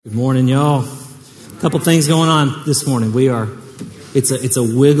Good morning, y'all. A couple things going on this morning. It's a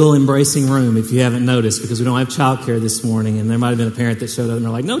wiggle embracing room if you haven't noticed, because we don't have childcare this morning, and there might have been a parent that showed up and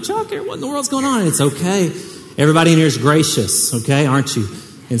they're like, no childcare, what in the world's going on? And it's okay. Everybody in here is gracious, okay, aren't you?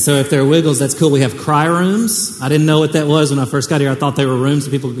 And so if there are wiggles, that's cool. We have cry rooms. I didn't know what that was when I first got here. I thought they were rooms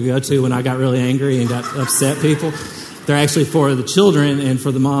that people could go to when I got really angry and got upset people. They're actually for the children and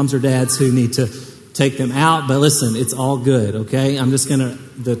for the moms or dads who need to take them out. But listen, it's all good, okay?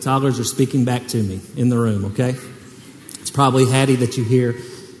 The toddlers are speaking back to me in the room, okay? It's probably Hattie that you hear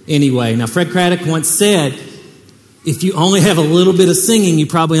anyway. Now, Fred Craddock once said, if you only have a little bit of singing, you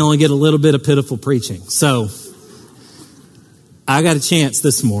probably only get a little bit of pitiful preaching. So, I got a chance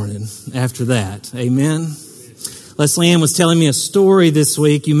this morning after that. Amen? Leslie Ann was telling me a story this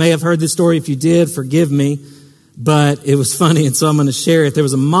week. You may have heard this story. If you did, forgive me. But it was funny, and so I'm going to share it. There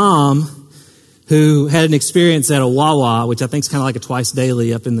was a mom who had an experience at a Wawa, which I think is kind of like a twice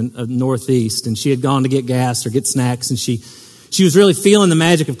daily up in the Northeast. And she had gone to get gas or get snacks, and she was really feeling the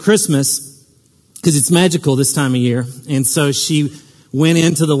magic of Christmas because it's magical this time of year. And so she went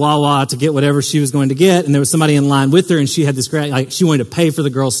into the Wawa to get whatever she was going to get, and there was somebody in line with her, and she had this great, she wanted to pay for the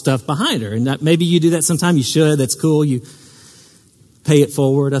girl's stuff behind her. And maybe you do that sometime. You should. That's cool. You pay it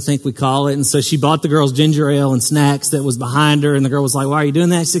forward, I think we call it. And so she bought the girl's ginger ale and snacks that was behind her. And the girl was like, why are you doing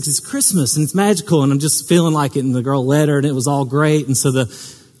that? She said, it's Christmas and it's magical. And I'm just feeling like it. And the girl let her, and it was all great. And so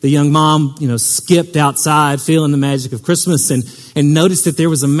the young mom, skipped outside feeling the magic of Christmas and noticed that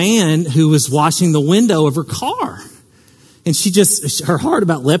there was a man who was washing the window of her car. And her heart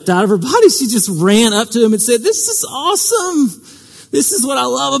about leapt out of her body. She just ran up to him and said, this is awesome. This is what I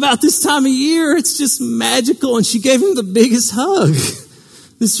love about this time of year. It's just magical. And she gave him the biggest hug.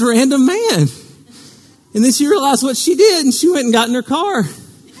 This random man. And then she realized what she did, and she went and got in her car.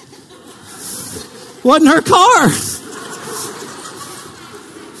 Wasn't her car.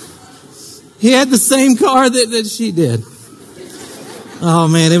 He had the same car that she did. Oh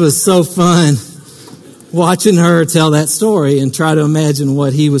man, it was so fun watching her tell that story and try to imagine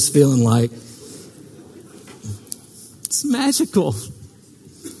what he was feeling like. It's magical.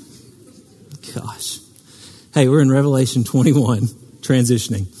 Gosh. Hey, we're in Revelation 21,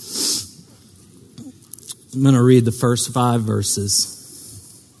 transitioning. I'm going to read the first 5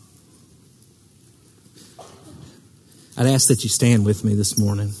 verses. I'd ask that you stand with me this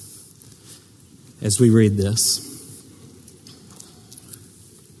morning as we read this,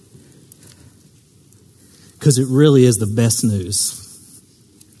 because it really is the best news.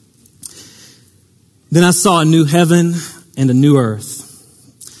 Then I saw a new heaven and a new earth.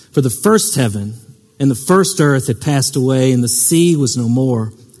 For the first heaven and the first earth had passed away, and the sea was no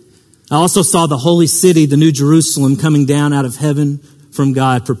more. I also saw the holy city, the new Jerusalem, coming down out of heaven from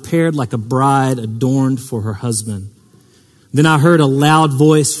God, prepared like a bride adorned for her husband. Then I heard a loud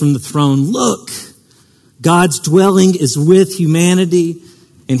voice from the throne, look, God's dwelling is with humanity,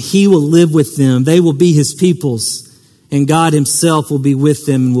 and he will live with them. They will be his peoples, and God himself will be with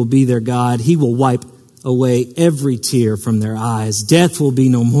them and will be their God. He will wipe away every tear from their eyes. Death will be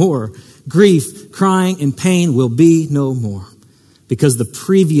no more. Grief, crying, and pain will be no more, because the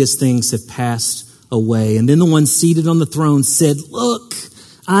previous things have passed away. And then the one seated on the throne said, look,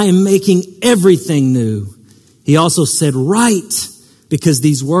 I am making everything new. He also said, write, because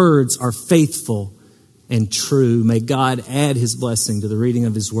these words are faithful and true. May God add his blessing to the reading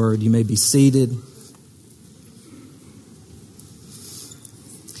of his word. You may be seated.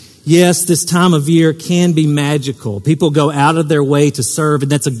 Yes, this time of year can be magical. People go out of their way to serve,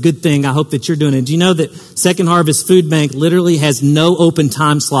 and that's a good thing. I hope that you're doing it. Do you know that Second Harvest Food Bank literally has no open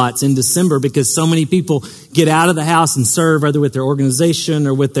time slots in December because so many people get out of the house and serve, whether with their organization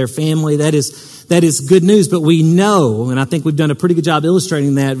or with their family? That is good news. But we know, and I think we've done a pretty good job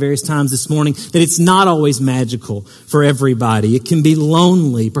illustrating that various times this morning, that it's not always magical for everybody. It can be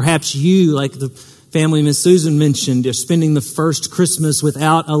lonely. Perhaps you, like the family Miss Susan mentioned, are spending the first Christmas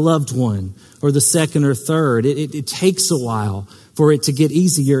without a loved one, or the second or third. It takes a while for it to get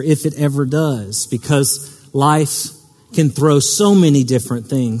easier, if it ever does, because life can throw so many different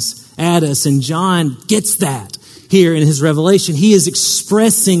things at us. And John gets that here in his revelation. He is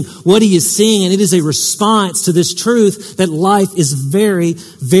expressing what he is seeing, and it is a response to this truth that life is very,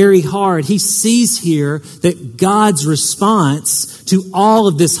 very hard. He sees here that God's response to all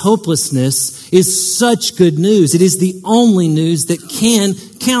of this hopelessness is such good news. It is the only news that can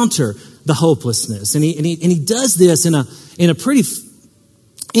counter the hopelessness. And he does this in a pretty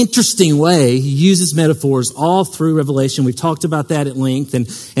interesting way. He uses metaphors all through Revelation. We've talked about that at length,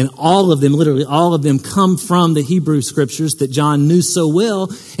 and all of them, literally all of them, come from the Hebrew scriptures that John knew so well.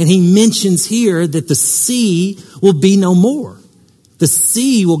 And he mentions here that the sea will be no more. the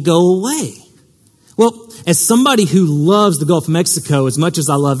sea will go away. Well, as somebody who loves the Gulf of Mexico as much as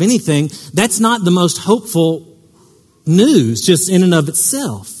I love anything, that's not the most hopeful news just in and of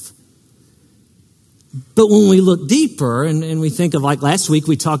itself. But when we look deeper and we think of, like last week,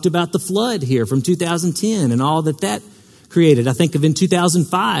 we talked about the flood here from 2010 and all that created. I think of in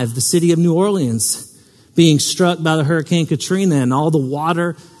 2005, the city of New Orleans being struck by the Hurricane Katrina and all the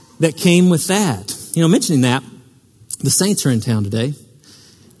water that came with that. You know, mentioning that, the Saints are in town today,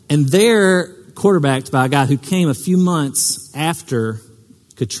 and they're quarterbacked by a guy who came a few months after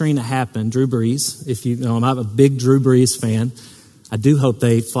Katrina happened, Drew Brees. If you know him, I'm a big Drew Brees fan. I do hope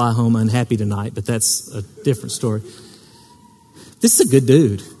they fly home unhappy tonight, but that's a different story. This is a good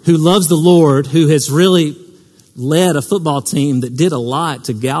dude who loves the Lord, who has really led a football team that did a lot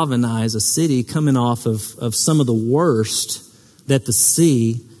to galvanize a city coming off of some of the worst that the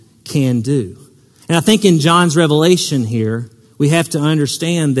sea can do. And I think in John's revelation here, we have to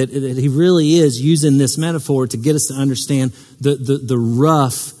understand that he really is using this metaphor to get us to understand the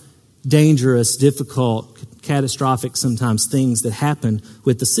rough, dangerous, difficult, catastrophic sometimes things that happen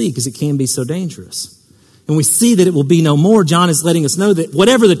with the sea, because it can be so dangerous. And we see that it will be no more. John is letting us know that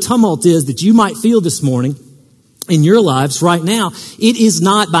whatever the tumult is that you might feel this morning in your lives right now, it is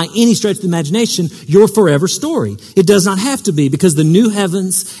not by any stretch of the imagination your forever story. It does not have to be, because the new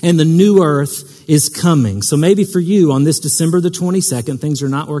heavens and the new earth is coming. So maybe for you on this December the 22nd, things are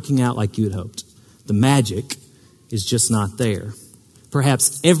not working out like you had hoped. The magic is just not there.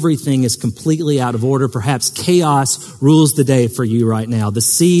 Perhaps everything is completely out of order. Perhaps chaos rules the day for you right now. The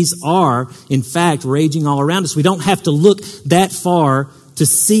seas are, in fact, raging all around us. We don't have to look that far to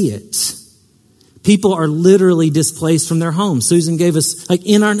see it. People are literally displaced from their homes. Susan gave us, like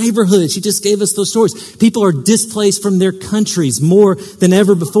in our neighborhood, she just gave us those stories. People are displaced from their countries more than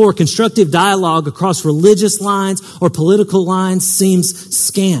ever before. Constructive dialogue across religious lines or political lines seems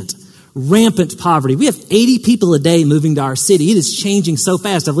scant. Rampant poverty. We have 80 people a day moving to our city. It is changing so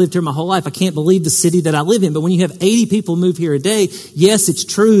fast. I've lived here my whole life. I can't believe the city that I live in. But when you have 80 people move here a day, yes, it's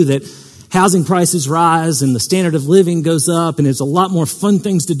true that housing prices rise and the standard of living goes up and there's a lot more fun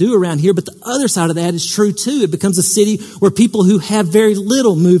things to do around here. But the other side of that is true too. It becomes a city where people who have very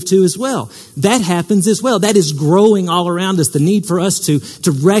little move to as well. That happens as well. That is growing all around us. The need for us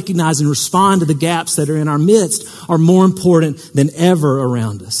to recognize and respond to the gaps that are in our midst are more important than ever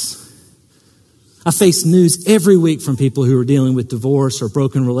around us. I face news every week from people who are dealing with divorce or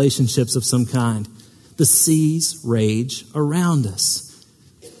broken relationships of some kind. The seas rage around us.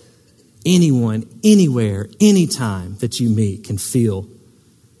 Anyone, anywhere, anytime that you meet can feel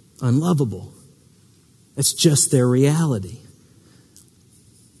unlovable. It's just their reality.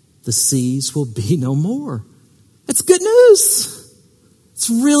 The seas will be no more. That's good news. It's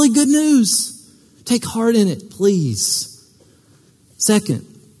really good news. Take heart in it, please. Second,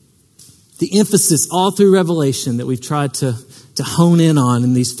 the emphasis all through Revelation that we've tried to hone in on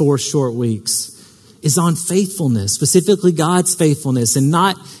in these 4 short weeks is on faithfulness, specifically God's faithfulness, and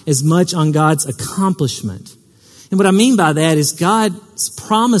not as much on God's accomplishment. And what I mean by that is God's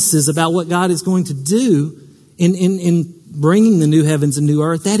promises about what God is going to do in bringing the new heavens and new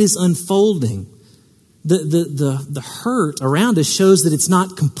earth, that is unfolding. The hurt around us shows that it's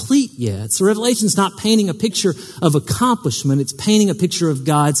not complete yet. So Revelation is not painting a picture of accomplishment. It's painting a picture of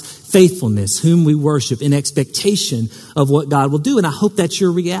God's faithfulness, whom we worship in expectation of what God will do. And I hope that's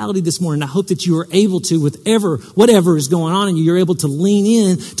your reality this morning. I hope that you are able to, whatever is going on in you, you're able to lean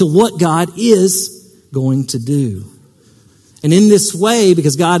in to what God is going to do. And in this way,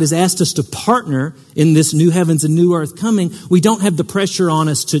 because God has asked us to partner in this new heavens and new earth coming, we don't have the pressure on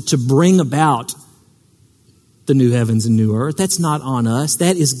us to bring about the new heavens and new earth. That's not on us.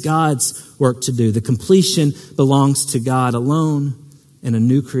 That is God's work to do. The completion belongs to God alone, and a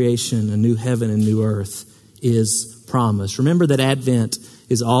new creation, a new heaven and new earth is promised. Remember that Advent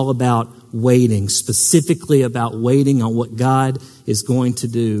is all about waiting, specifically about waiting on what God is going to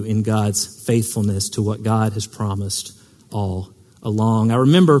do in God's faithfulness to what God has promised all along. I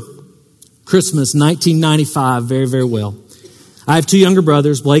remember Christmas 1995 very, very well. I have 2 younger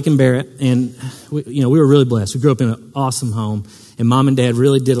brothers, Blake and Barrett, and we were really blessed. We grew up in an awesome home, and Mom and Dad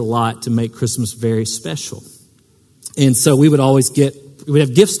really did a lot to make Christmas very special. And so we would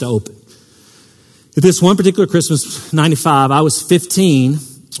have gifts to open. At this one particular Christmas, 95, I was 15.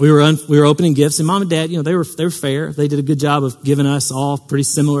 We were opening gifts, and Mom and Dad, they were fair. They did a good job of giving us all pretty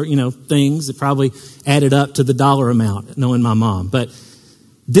similar, things that probably added up to the dollar amount, knowing my mom. But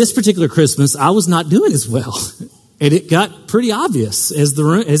this particular Christmas, I was not doing as well. And it got pretty obvious as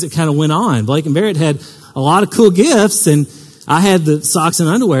it kind of went on. Blake and Barrett had a lot of cool gifts, and I had the socks and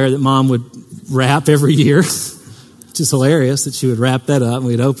underwear that Mom would wrap every year which is hilarious that she would wrap that up and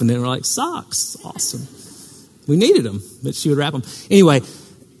we'd open it and we're like, socks, awesome. We needed them, but she would wrap them. Anyway,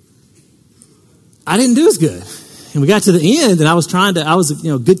 I didn't do as good. And we got to the end and I was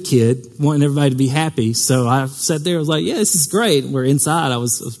a good kid, wanting everybody to be happy. So I sat there, I was like, yeah, this is great. We're inside. I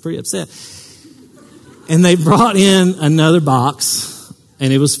was pretty upset. And they brought in another box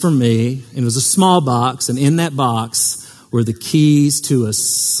and it was for me. And it was a small box. And in that box were the keys to a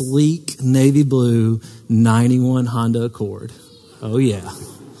sleek navy blue 91 Honda Accord. Oh yeah.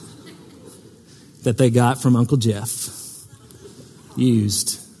 That they got from Uncle Jeff.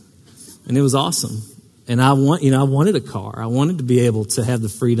 Used. And it was awesome. And I wanted a car. I wanted to be able to have the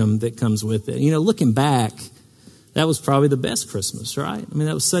freedom that comes with it. Looking back, that was probably the best Christmas, right? I mean,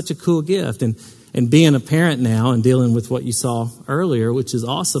 that was such a cool gift. And being a parent now and dealing with what you saw earlier, which is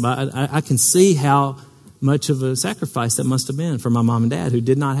awesome, I can see how much of a sacrifice that must have been for my mom and dad, who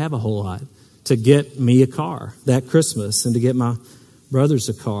did not have a whole lot, to get me a car that Christmas and to get my brothers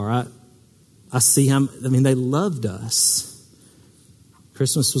a car. I see how, they loved us.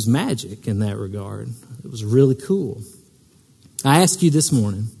 Christmas was magic in that regard. It was really cool. I ask you this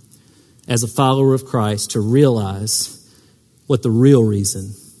morning, as a follower of Christ, to realize what the real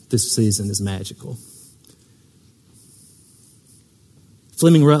reason this season is magical.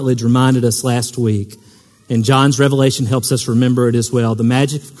 Fleming Rutledge reminded us last week, and John's revelation helps us remember it as well. The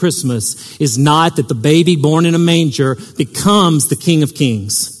magic of Christmas is not that the baby born in a manger becomes the King of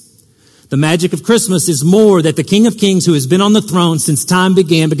Kings. The magic of Christmas is more that the King of Kings, who has been on the throne since time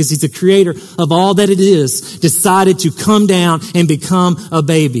began, because he's the creator of all that it is, decided to come down and become a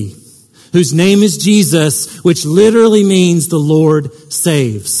baby, whose name is Jesus, which literally means the Lord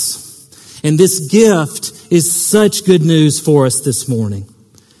saves. And this gift is such good news for us this morning,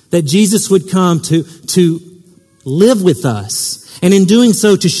 that Jesus would come to live with us, and in doing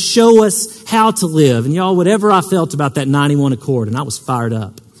so, to show us how to live. And y'all, whatever I felt about that 91 Accord, and I was fired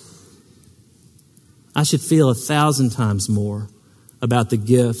up, I should feel 1,000 times more about the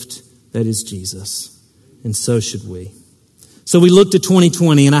gift that is Jesus. And so should we. So we looked at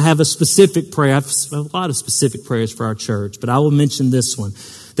 2020, and I have a specific prayer. I have a lot of specific prayers for our church, but I will mention this one,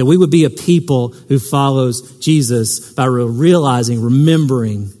 that we would be a people who follows Jesus by realizing,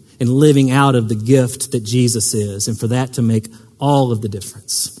 remembering, and living out of the gift that Jesus is, and for that to make all of the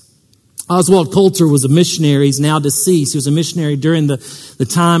difference. Oswald Coulter was a missionary. He's now deceased. He was a missionary during the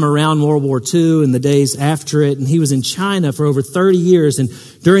time around World War II and the days after it. And he was in China for over 30 years. And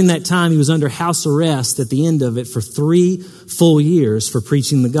during that time, he was under house arrest at the end of it for 3 full years for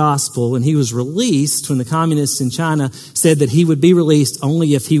preaching the gospel. And he was released when the communists in China said that he would be released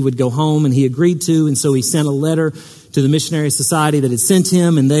only if he would go home. And he agreed to. And so he sent a letter to the Missionary Society that had sent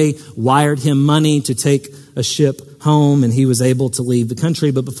him, and they wired him money to take a ship home, and he was able to leave the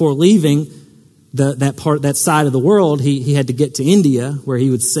country. But before leaving that side of the world, he had to get to India, where he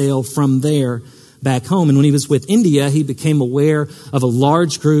would sail from there back home. And when he was with India, he became aware of a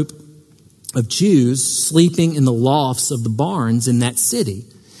large group of Jews sleeping in the lofts of the barns in that city.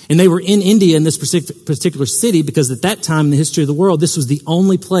 And they were in India, in this particular city, because at that time in the history of the world, this was the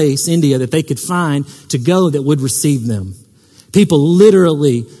only place, India, that they could find to go that would receive them. People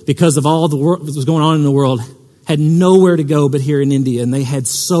literally, because of all the work that was going on in the world, had nowhere to go but here in India, and they had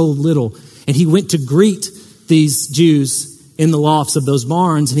so little. And he went to greet these Jews in the lofts of those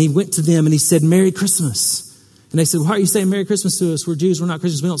barns, and he went to them and he said, "Merry Christmas." And they said, "Why are you saying Merry Christmas to us? We're Jews, we're not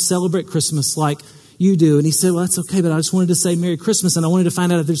Christians. We don't celebrate Christmas like you do." And he said, "Well, that's okay, but I just wanted to say Merry Christmas, and I wanted to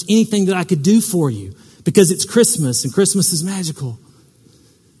find out if there's anything that I could do for you, because it's Christmas, and Christmas is magical."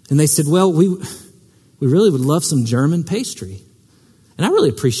 And they said, "Well, we really would love some German pastry." And I really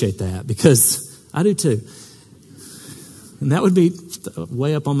appreciate that, because I do too. And that would be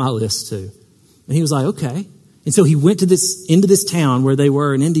way up on my list too. And he was like, "Okay." And so he went into this town where they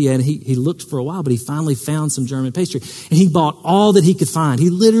were in India, and he looked for a while, but he finally found some German pastry. And he bought all that he could find. He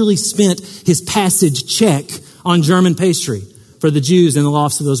literally spent his passage check on German pastry for the Jews in the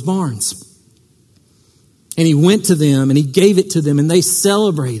lofts of those barns. And he went to them and he gave it to them, and they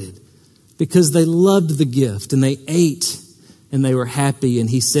celebrated because they loved the gift, and they ate and they were happy. And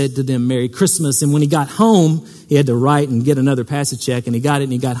he said to them, "Merry Christmas." And when he got home, he had to write and get another passage check, and he got it,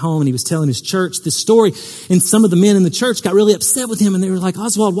 and he got home, and he was telling his church this story. And some of the men in the church got really upset with him, and they were like,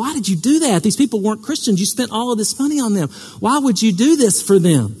 "Oswald, why did you do that? These people weren't Christians. You spent all of this money on them. Why would you do this for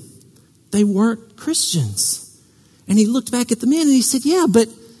them? They weren't Christians." And he looked back at the men and he said, "Yeah, but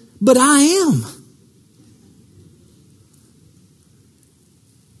I am.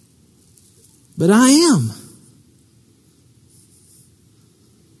 But I am.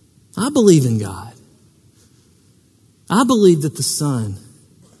 I believe in God. I believe that the son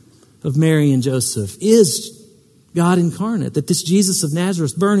of Mary and Joseph is God incarnate, that this Jesus of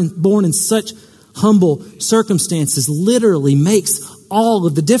Nazareth, born in such humble circumstances, literally makes all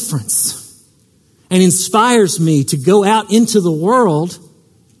of the difference and inspires me to go out into the world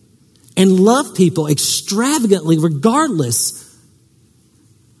and love people extravagantly, regardless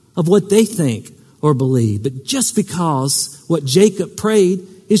of what they think or believe. But just because what Jacob prayed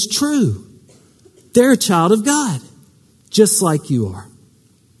is true. They're a child of God, just like you are.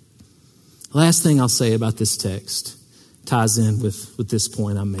 Last thing I'll say about this text ties in with this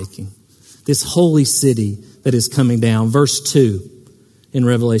point I'm making. This holy city that is coming down. Verse 2 in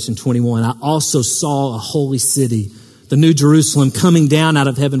Revelation 21, I also saw a holy city, the New Jerusalem, coming down out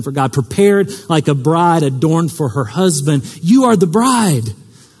of heaven for God, prepared like a bride adorned for her husband. You are the bride,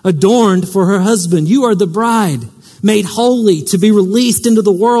 adorned for her husband. You are the bride, made holy to be released into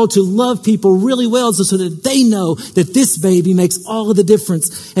the world to love people really well so that they know that this baby makes all of the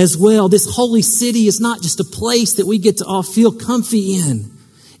difference as well. This holy city is not just a place that we get to all feel comfy in.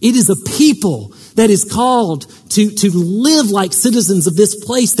 It is a people that is called to live like citizens of this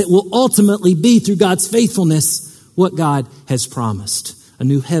place that will ultimately be, through God's faithfulness, what God has promised. A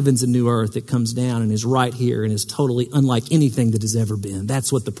new heavens and new earth that comes down and is right here and is totally unlike anything that has ever been.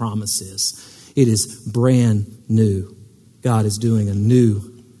 That's what the promise is. It is brand new. God is doing a new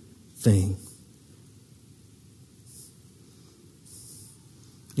thing.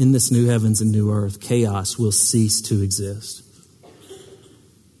 In this new heavens and new earth, chaos will cease to exist.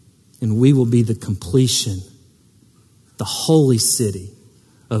 And we will be the completion, the holy city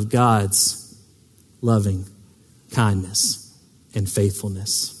of God's loving kindness and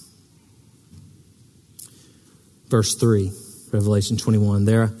faithfulness. Verse 3, Revelation 21.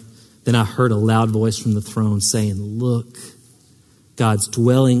 Then I heard a loud voice from the throne saying, look, God's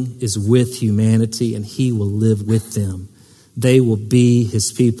dwelling is with humanity and he will live with them. They will be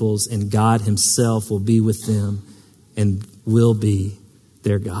his peoples and God himself will be with them and will be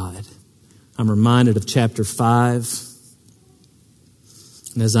their God. I'm reminded of chapter 5.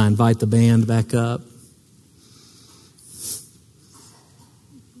 And as I invite the band back up,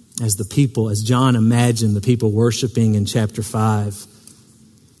 as John imagined the people worshiping in chapter 5,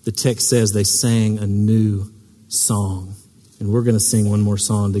 the text says they sang a new song. And we're going to sing one more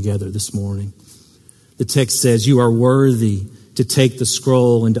song together this morning. The text says, you are worthy to take the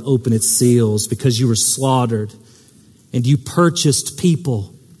scroll and to open its seals because you were slaughtered and you purchased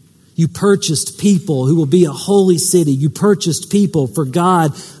people. You purchased people who will be a holy city. You purchased people for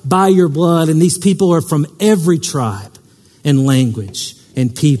God by your blood. And these people are from every tribe and language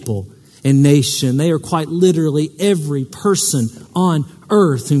and people and nation. They are quite literally every person on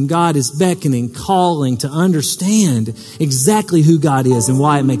earth whom God is beckoning, calling to understand exactly who God is and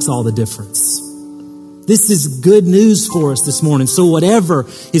why it makes all the difference. This is good news for us this morning. So whatever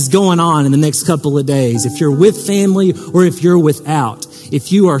is going on in the next couple of days, if you're with family or if you're without,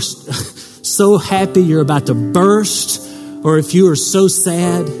 if you are so happy you're about to burst, or if you are so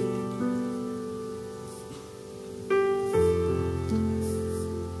sad,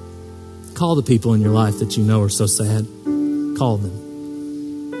 call the people in your life that you know are so sad. Call them.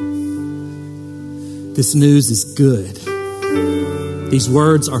 This news is good. These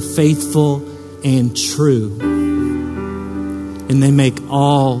words are faithful and true. And they make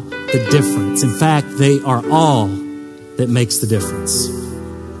all the difference. In fact, they are all that makes the difference.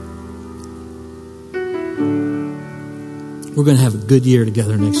 We're going to have a good year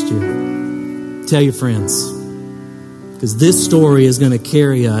together next year. Tell your friends. Because this story is going to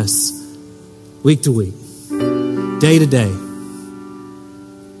carry us week to week, day to day.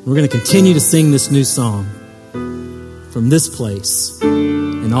 We're going to continue to sing this new song from this place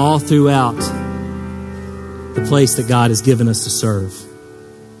and all throughout the place that God has given us to serve.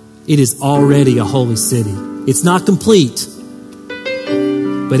 It is already a holy city. It's not complete,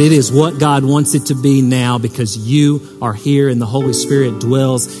 but it is what God wants it to be now because you are here and the Holy Spirit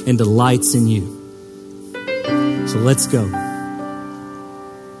dwells and delights in you. So let's go.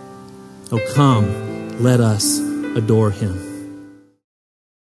 Oh, come, let us adore him.